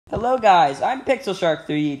Hello guys, I'm Pixel Shark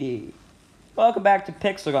 3D. Welcome back to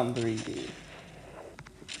Pixel Gun 3D.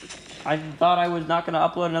 I thought I was not going to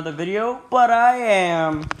upload another video, but I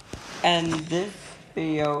am. And this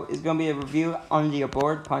video is going to be a review on the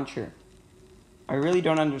Aboard Puncher. I really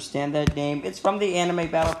don't understand that name. It's from the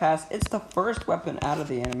Anime Battle Pass. It's the first weapon out of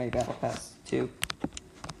the Anime Battle Pass, too.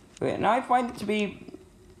 And I find it to be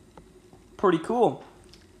pretty cool.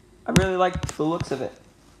 I really like the looks of it.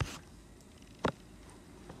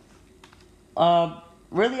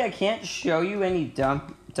 Really, I can't show you any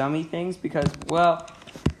dummy things because, well,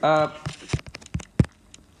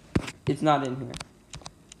 it's not in here.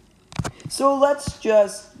 So let's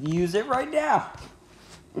just use it right now.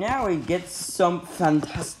 Now we get some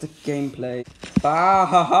fantastic gameplay. Ba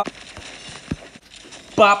ha ha.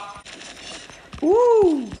 Bop.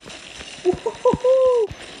 Woo. Woo.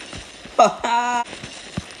 Ha ha.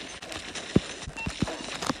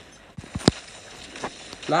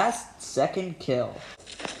 Last second kill.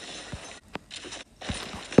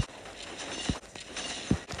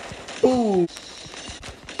 Ooh.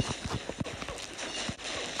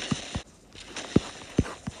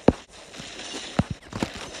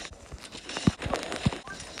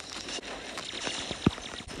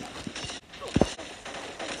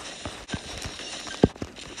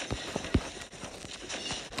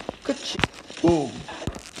 Boom.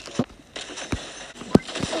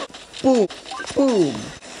 Boom. Boom.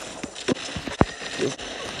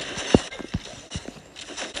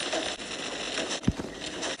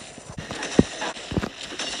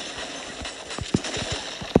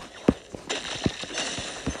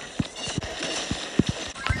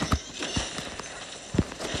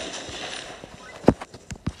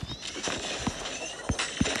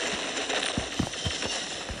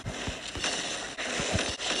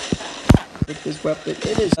 This weapon,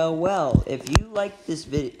 it is well. If you like this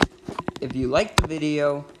video, if you like the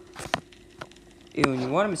video, and you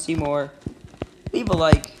want to see more, leave a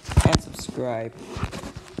like and subscribe.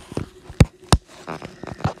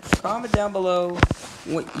 Comment down below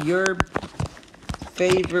what your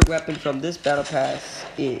favorite weapon from this battle pass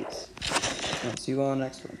is. I'll see you all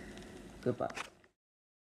next one. Goodbye.